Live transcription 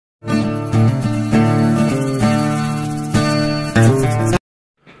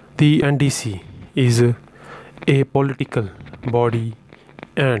The NDC is a political body,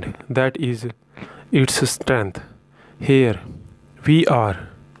 and that is its strength. Here we are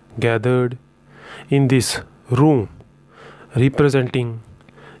gathered in this room representing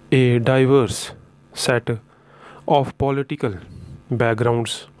a diverse set of political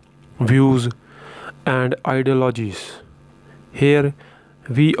backgrounds, views, and ideologies. Here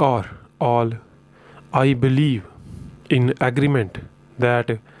we are all, I believe, in agreement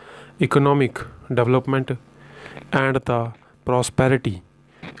that economic development and the prosperity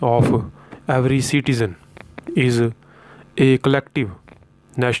of every citizen is a collective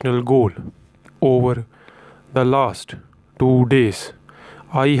national goal. Over the last 2 days,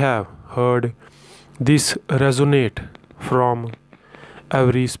 I have heard this resonate from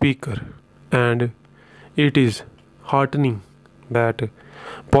every speaker, and it is heartening that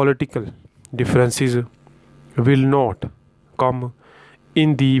political differences will not come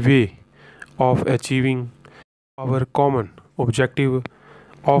in the way of achieving our common objective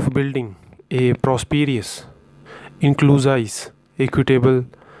of building a prosperous, inclusive, equitable,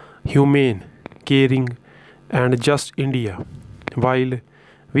 humane, caring, and just India. While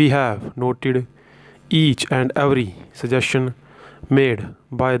we have noted each and every suggestion made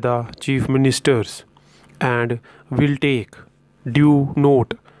by the chief ministers and will take due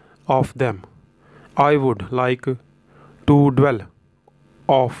note of them, I would like to dwell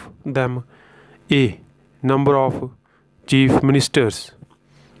of them. A number of chief ministers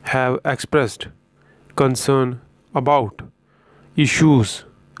have expressed concern about issues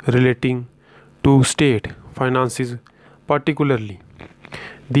relating to state finances, particularly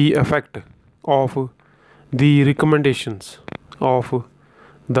the effect of the recommendations of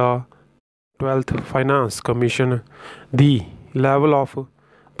the 12th Finance Commission, the level of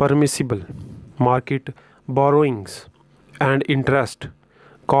permissible market borrowings and interest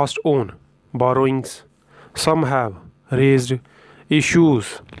cost on borrowings. Some have raised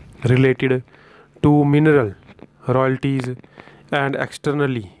issues related to mineral royalties and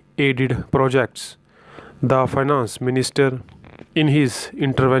externally aided projects. The finance minister, in his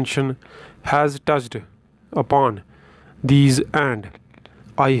intervention, has touched upon these, and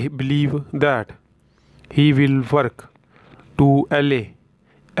I believe that he will work to allay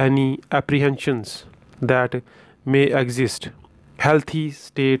any apprehensions that may exist. Healthy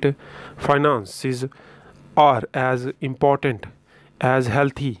state finances are as important as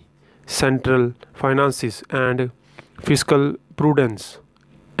healthy central finances, and fiscal prudence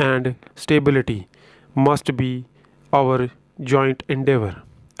and stability must be our joint endeavor.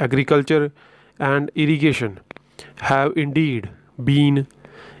 Agriculture and irrigation have indeed been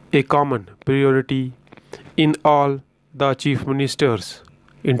a common priority in all the chief ministers'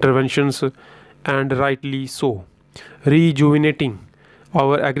 interventions, and rightly so. Rejuvenating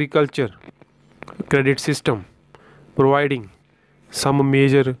our agriculture credit system, providing some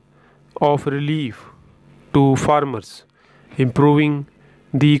measure of relief to farmers, improving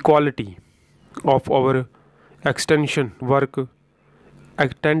the quality of our extension work,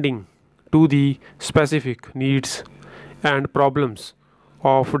 attending to the specific needs and problems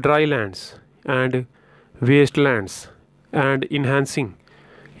of dry lands and wastelands, and enhancing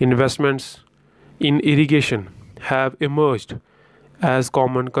investments in irrigation have emerged as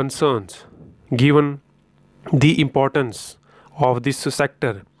common concerns. Given the importance of this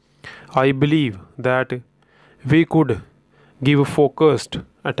sector, I believe that we could give focused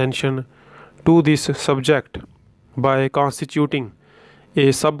attention to this subject by constituting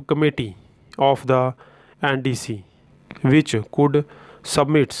a subcommittee of the NDC, which could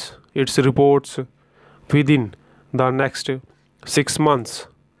submit its reports within the next 6 months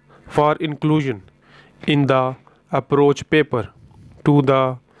for inclusion in the approach paper to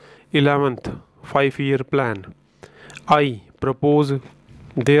the 11th 5-year plan. I propose,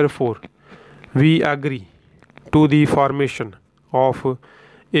 therefore, we agree to the formation of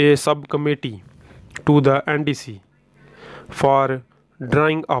a subcommittee to the NDC for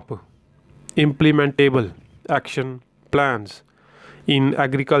drawing up implementable action plans in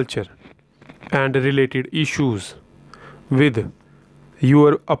agriculture and related issues. With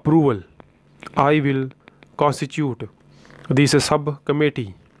your approval, I will constitute this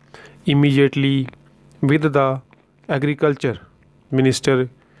subcommittee immediately, with the agriculture minister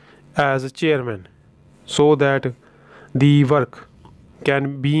as chairman, so that the work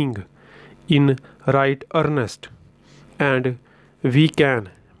can begin in right earnest and we can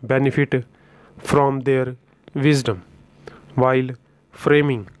benefit from their wisdom while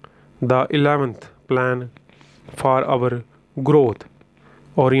framing the 11th plan for our growth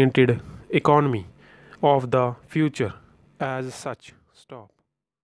oriented economy of the future. As such, stop.